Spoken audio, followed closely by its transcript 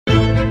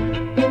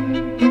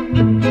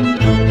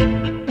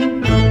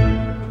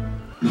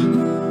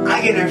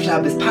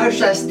Shabbos is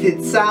Parshas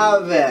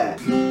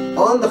Tetzaveh.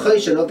 On the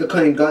Choshen of the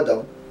Kohen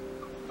Gadol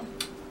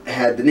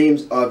had the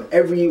names of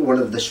every one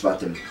of the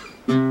Shvatim.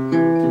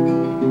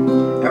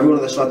 Every one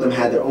of the Shvatim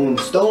had their own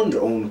stone,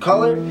 their own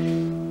color,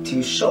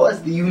 to show us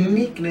the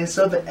uniqueness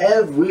of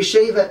every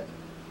Shevet.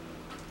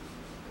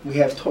 We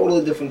have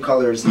totally different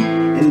colors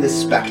in this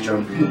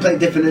spectrum. We play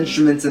different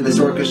instruments in this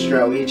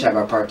orchestra. We each have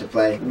our part to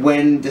play.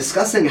 When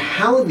discussing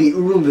how the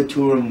Urim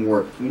V'Turim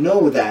work, we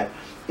know that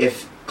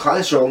if Klal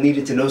Yisrael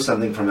needed to know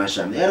something from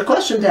Hashem, they had a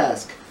question to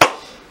ask.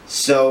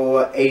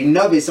 So a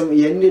Navi,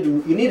 you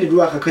needed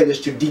Ruach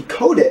HaKodesh to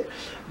decode it,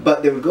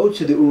 but they would go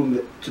to the Urim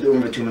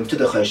V'Turim, to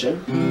the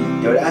Choshen.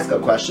 They would ask a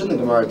question. The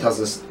Gemara tells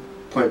us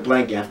point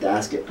blank you have to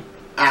ask it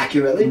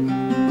accurately.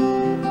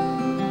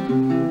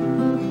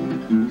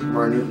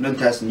 Or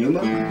Nuntas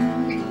Numa.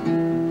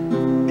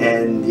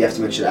 And you have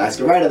to make sure to ask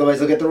it right, otherwise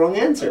you'll get the wrong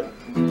answer.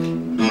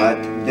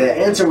 But the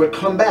answer would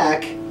come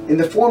back in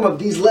the form of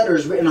these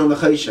letters written on the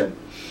Choshen.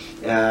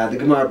 The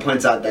Gemara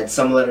points out that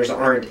some letters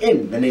aren't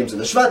in the names of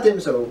the Shvatim,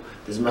 so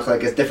there's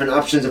machlekes different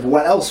options of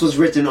what else was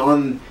written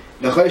on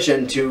the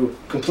Choshen to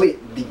complete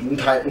the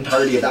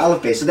entirety of the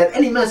Aleph Base, so that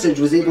any message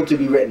was able to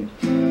be written.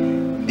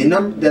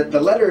 The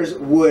letters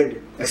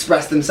would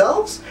express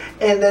themselves,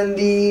 and then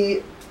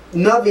the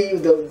Navi,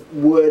 the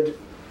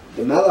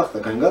Melech, the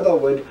Kohen Gadol,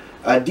 would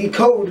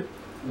decode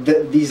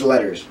these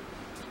letters.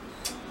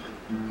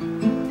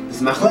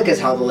 This machlekes is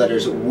how the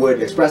letters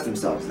would express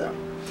themselves, though.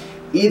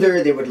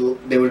 Either they would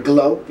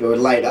glow, they would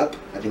light up.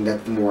 I think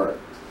that's the more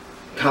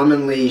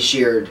commonly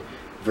shared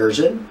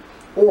version.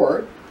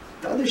 Or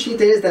the other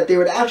shita is that they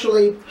would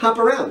actually hop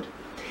around,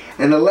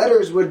 and the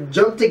letters would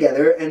jump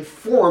together and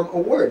form a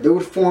word. They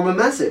would form a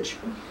message.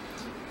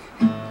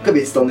 Could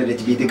be it still needed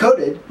to be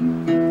decoded,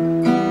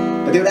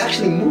 but they would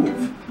actually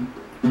move.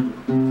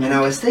 And I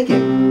was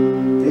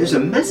thinking, there's a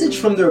message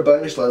from the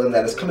Rebbeinu Shalom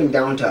that is coming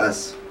down to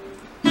us.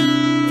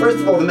 First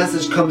of all, the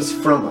message comes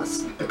from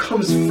us. It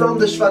comes from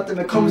the Shvatim.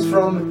 It comes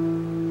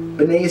from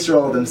Bnei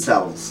Yisrael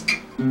themselves.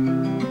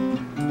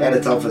 That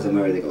itself is a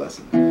very big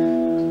lesson.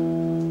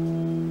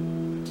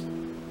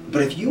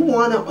 But if you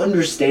want to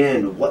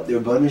understand what the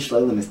Rebbeinu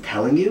Shalom is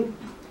telling you,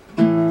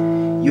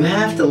 you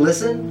have to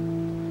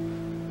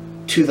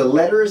listen to the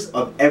letters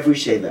of every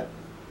Shevet.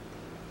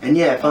 And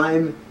yeah, if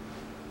I'm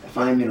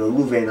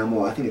Ruvain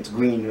Amo, I think it's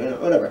green,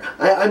 whatever.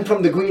 I'm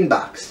from the green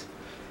box,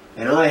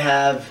 and I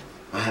have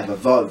a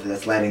Vav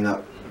that's lighting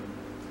up.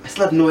 I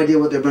still have no idea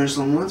what the Rebbeinu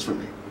Shalom wants from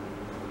me.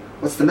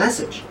 What's the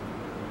message?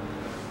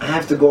 I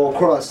have to go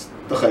across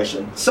the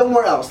Choshen,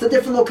 somewhere else, to a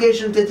different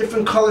location, to a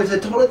different color, to a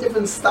totally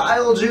different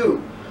style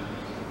Jew.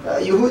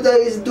 Yehuda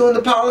is doing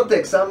the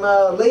politics. I'm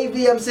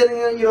Levi. I'm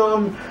sitting.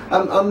 I'm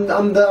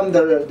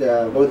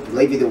the what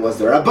Levi was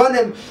the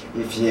Rabbanim.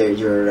 If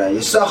you're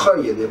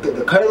Yisachar, you're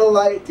the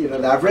Karmelite. The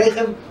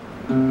Avrechim.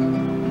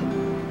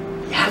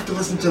 You have to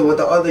listen to what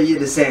the other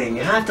Yid is saying.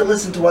 You have to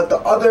listen to what the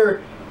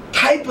other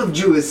type of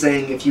Jew is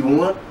saying if you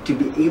want to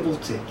be able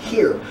to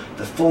hear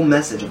the full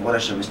message of what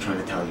Hashem is trying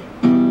to tell you.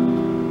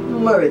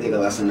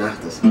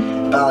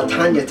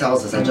 Balatanya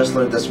tells us, I just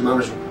learned this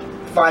from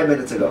 5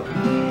 minutes ago,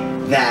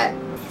 that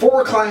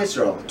for Klal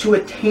Yisrael to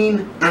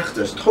attain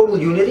Achdus, total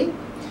unity,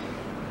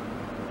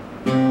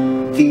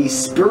 the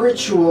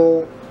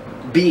spiritual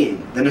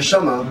being, the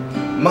neshama,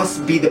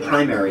 must be the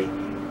primary,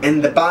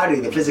 and the body,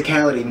 the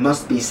physicality,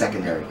 must be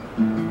secondary.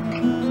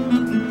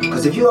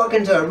 Because if you walk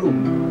into a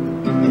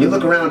room and you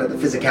look around at the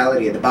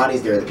physicality of the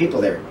bodies there, the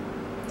people there,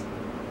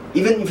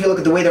 even if you look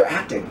at the way they're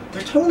acting,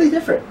 they're totally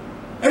different.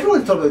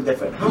 Everyone's totally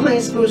different. How am I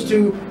supposed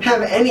to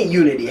have any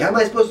unity? How am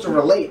I supposed to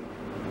relate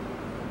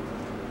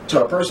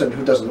to a person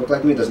who doesn't look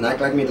like me, doesn't act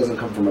like me, doesn't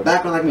come from a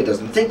background like me,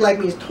 doesn't think like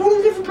me? He's a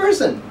totally different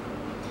person.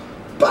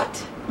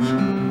 But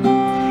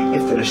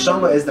if the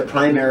neshama is the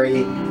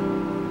primary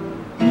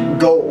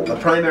goal, the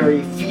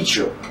primary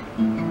feature,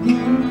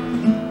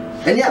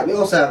 and yeah, we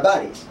also have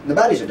bodies. And the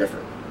bodies are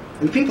different,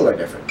 and the people are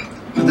different.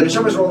 But the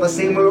neshamas are all the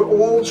same. We're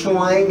all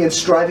trying and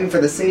striving for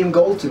the same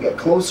goal, to get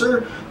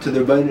closer to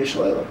the Rebbeinu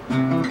Shalom.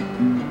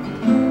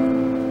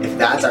 If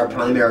that's our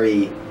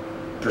primary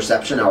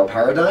perception, our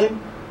paradigm,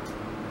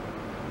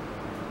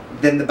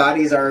 then the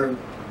bodies are,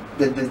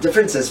 the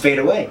differences fade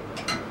away.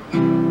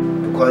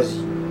 Because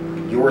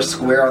your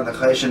square on the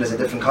Choshen is a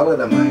different color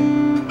than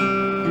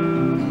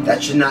mine.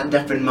 That should not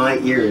deafen my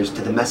ears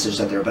to the message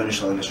that the Rebbeinu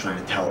Shalom is trying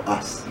to tell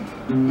us.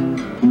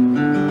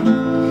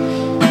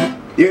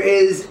 There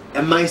is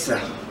a Maisa,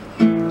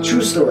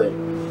 true story.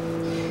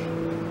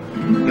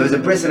 It was a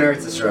bris in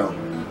Eretz Yisrael.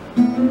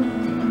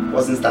 It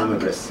wasn't Stam a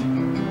bris.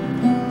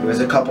 There was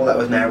a couple that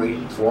was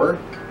married for,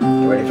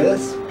 you ready for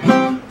this?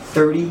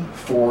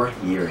 34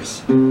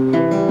 years.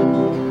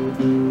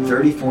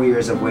 34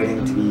 years of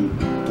waiting to be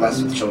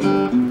blessed with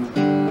children.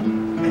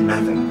 And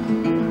nothing.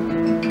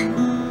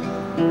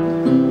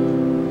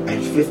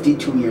 At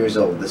 52 years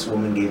old, this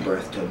woman gave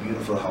birth to a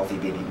beautiful, healthy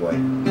baby boy.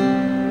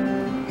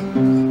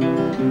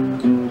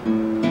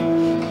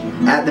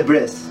 At the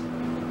bris,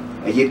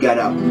 a Yid got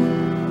up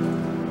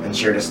and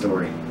shared a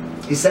story.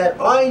 He said,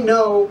 I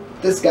know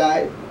this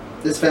guy,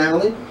 this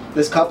family,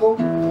 this couple,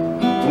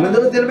 from when they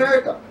lived in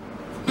America.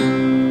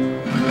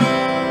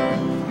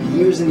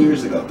 Years and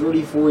years ago,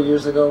 34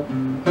 years ago.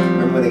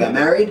 Remember when they got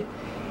married?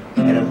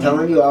 And I'm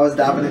telling you, I was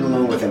davening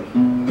along with him.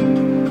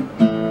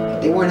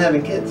 They weren't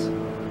having kids.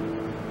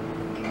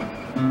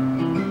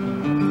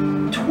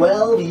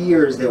 12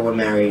 years they were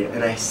married,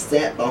 and I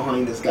sat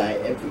behind this guy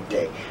every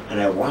day, and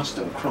I watched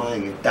him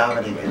crying and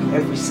davening, and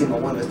every single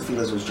one of his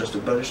feelings was just to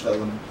Baruch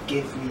Shalom,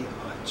 give me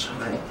a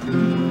child.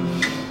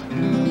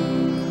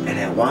 And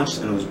I watched,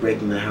 and it was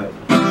breaking my heart.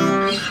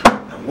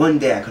 And one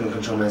day I couldn't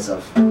control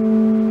myself,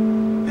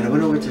 and I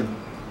went over to him,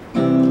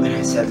 and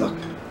I said, look,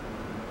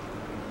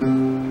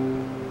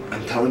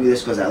 I'm telling you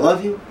this because I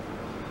love you,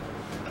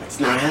 but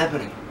it's not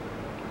happening.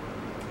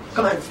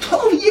 Come on, it's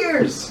 12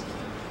 years!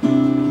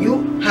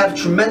 You have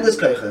tremendous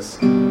koiches.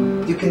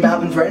 You can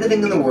daven for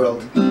anything in the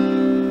world.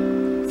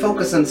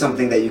 Focus on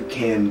something that you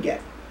can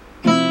get.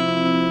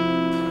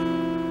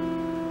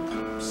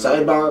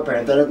 Sidebar,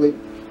 parenthetically,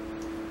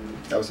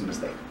 that was a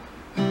mistake.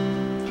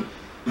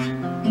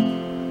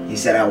 He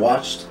said, I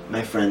watched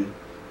my friend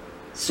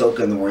soak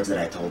in the words that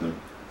I told him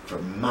for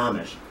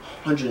mamish,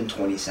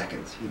 120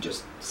 seconds. He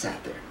just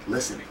sat there,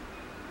 listening.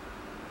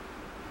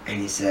 And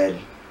he said,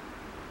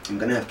 I'm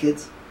going to have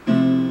kids.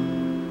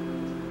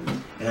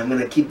 And I'm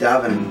going to keep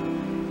davening.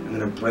 I'm going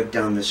to break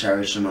down the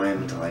Shari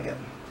Shemayim until I get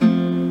them.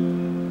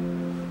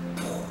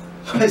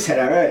 I said,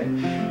 alright.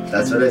 If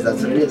that's what it is,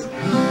 that's what it is.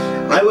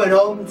 I went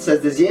home,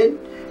 says the Yid,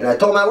 and I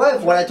told my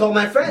wife what I told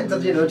my friends,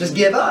 just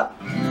give up.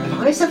 And my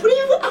wife said,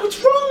 what's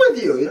wrong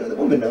with you? The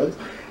woman knows.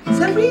 I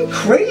said, what are you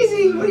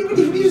crazy? What are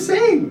you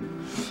saying?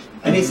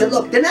 And he said,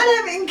 look, they're not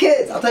having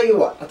kids. I'll tell you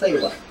what.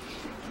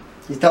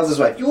 He tells his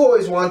wife, you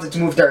always wanted to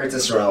move to Eretz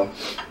Yisrael.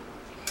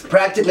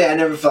 Practically, I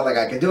never felt like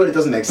I could do it. It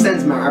doesn't make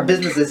sense. Our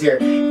business is here.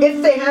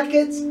 If they have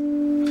kids,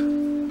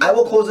 I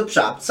will close up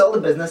shop, sell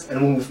the business,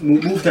 and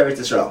move to Eretz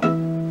Yisrael.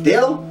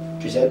 Deal?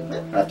 She said,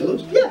 I have to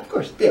lose. Yeah, of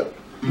course, deal.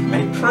 And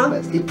he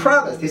promised.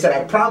 He said,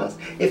 I promise.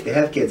 If they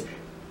have kids,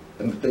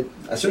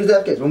 as soon as they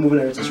have kids, we'll move to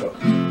Eretz Yisrael.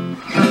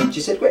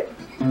 She said, great.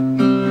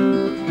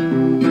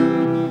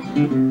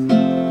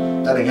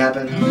 Nothing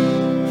happened.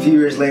 A few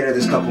years later,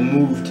 this couple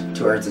moved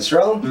to Eretz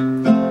Yisrael.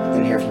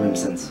 Didn't hear from him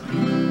since.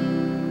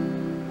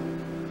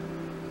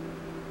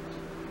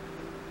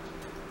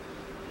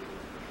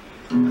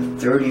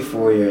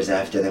 34 years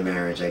after the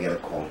marriage, I get a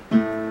call. I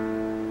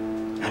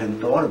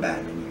hadn't thought about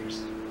him in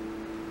years.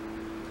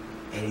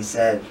 And he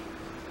said,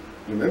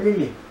 you remember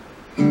me?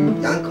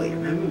 Yankel, you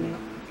remember me?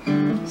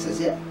 He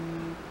says, yeah.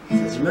 He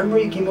says, remember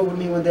you came over to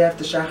me one day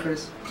after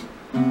Shacharis?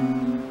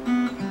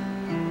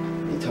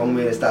 He told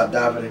me to stop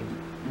davening.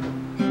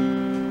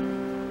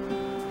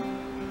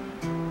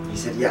 He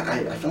said, yeah,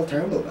 I felt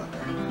terrible about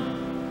that.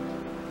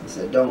 He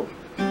said, don't.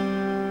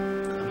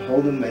 I'm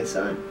holding my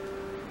son.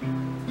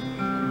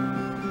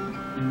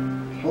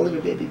 Holding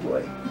a baby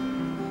boy.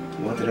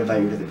 He wanted to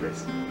invite you to the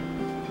bris.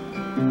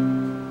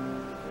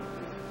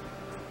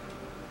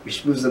 We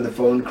schmoozed on the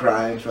phone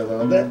crying for a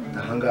little bit. I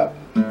hung up.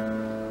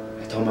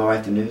 I told my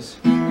wife the news.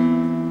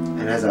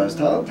 And as I was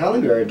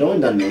telling her, it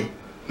dawned on me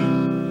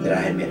that I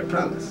had made a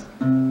promise.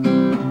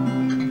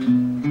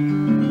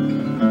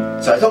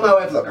 So I told my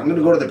wife, look, I'm going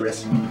to go to the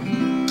bris.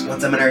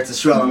 Once I'm in Eretz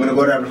Yisrael, I'm going to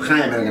go to Rabbi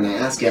Chaim and I'm going to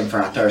ask him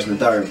for Ataris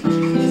Nadarim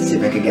to see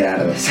if I can get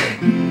out of this.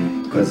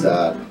 Because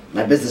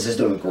my business is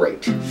doing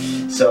great.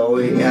 So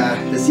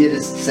this Yid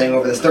is saying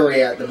over the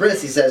story at the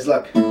bris, he says,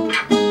 look, 2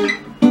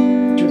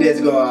 days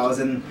ago I was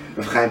in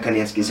Rav Chaim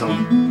Kanievsky's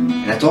home,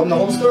 and I told him the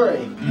whole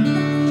story.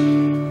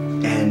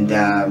 And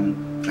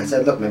I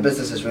said, look, my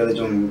business is really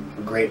doing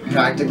great.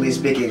 Practically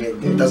speaking,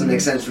 it doesn't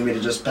make sense for me to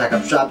just pack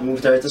up shop and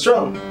move to Eretz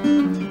Yisrael.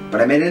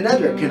 But I made a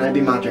neder. Can I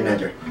be mater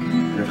neder?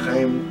 And Rav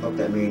Chaim looked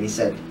at me and he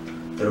said,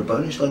 the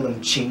Rebbeinu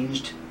Shalom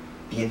changed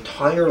the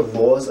entire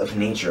laws of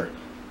nature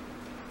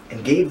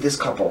and gave this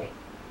couple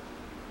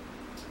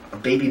a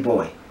baby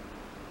boy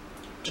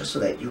just so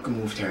that you can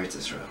move to Eretz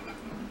Yisrael.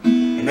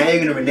 And now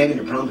you're going to renege on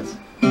your promise.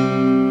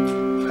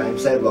 Chaim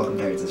said, welcome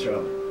to Eretz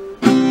Yisrael.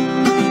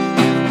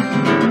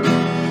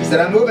 He said,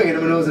 I'm moving and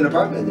I'm going to lose an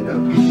apartment,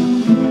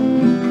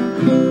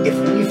 If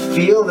we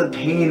feel the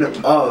pain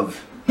of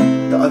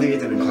the other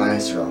Yidden in Klal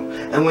Yisrael,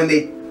 and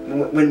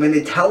when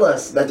they tell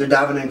us that they're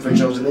davening for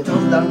children, they tell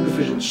us they're davening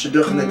for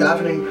shidduchim, they're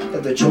davening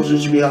that their children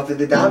should be healthy,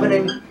 they're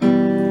davening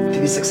to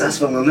be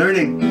successful in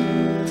learning,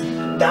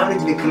 davening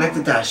to be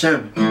connected to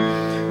Hashem.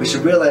 We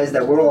should realize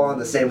that we're all on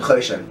the same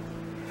choshen.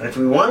 And if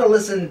we want to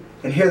listen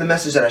and hear the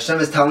message that Hashem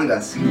is telling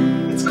us,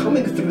 it's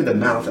coming through the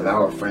mouth of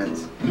our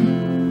friends.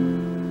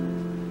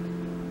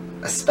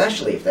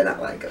 Especially if they're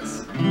not like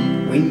us.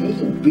 We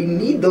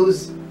need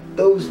those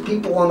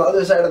people on the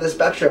other side of the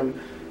spectrum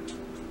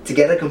to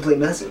get a complete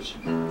message.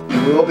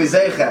 We will be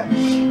zeicha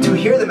to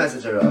hear the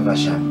message of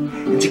Hashem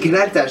and to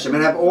connect to Hashem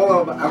and have all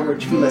of our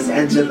tefillas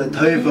answer the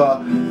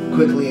tova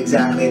quickly,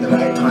 exactly at the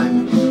right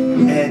time,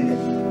 and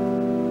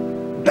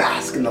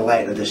bask in the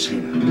light of the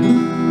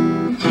Shekhinah.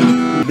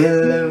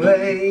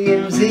 Bilaway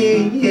and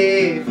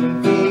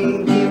from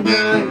thinking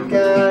I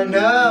got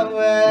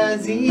nowhere.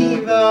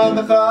 ziva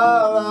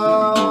b'chol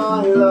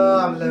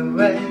ha'olam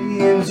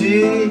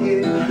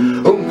l'reimjir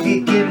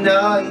Umkikim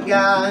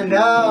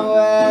noigano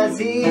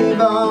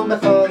ziva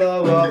b'chol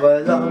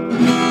ha'olam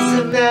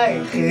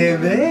S'neichim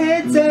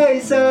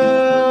v'teisom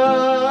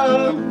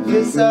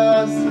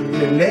v'sos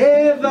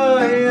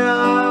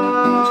v'nevoyam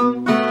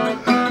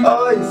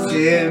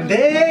Oisim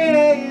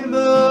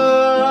be'imor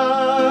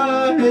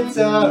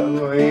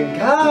v'tzorin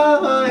kal